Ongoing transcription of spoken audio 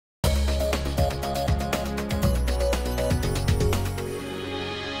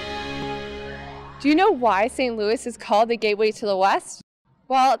Do you know why St. Louis is called the Gateway to the West?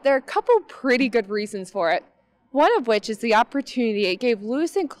 Well, there are a couple pretty good reasons for it. One of which is the opportunity it gave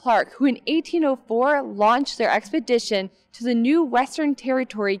Lewis and Clark, who in 1804 launched their expedition to the new Western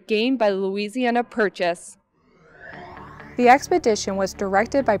Territory gained by the Louisiana Purchase. The expedition was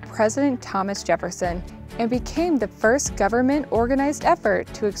directed by President Thomas Jefferson and became the first government-organized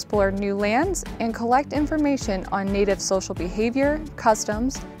effort to explore new lands and collect information on native social behavior,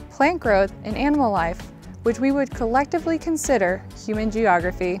 customs, plant growth, and animal life, which we would collectively consider human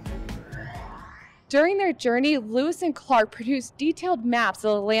geography. During their journey, Lewis and Clark produced detailed maps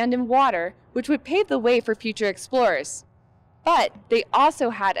of the land and water, which would pave the way for future explorers. But they also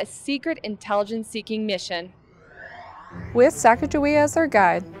had a secret intelligence-seeking mission. With Sacagawea as their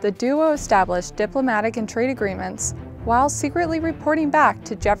guide, the duo established diplomatic and trade agreements, while secretly reporting back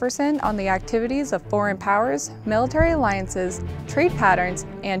to Jefferson on the activities of foreign powers, military alliances, trade patterns,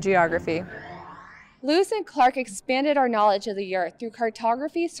 and geography. Lewis and Clark expanded our knowledge of the Earth through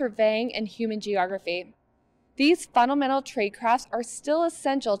cartography, surveying, and human geography. These fundamental tradecrafts are still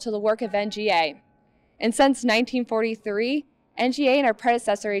essential to the work of NGA. And since 1943, NGA and our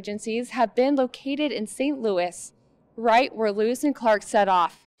predecessor agencies have been located in St. Louis, right where Lewis and Clark set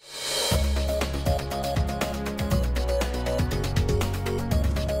off.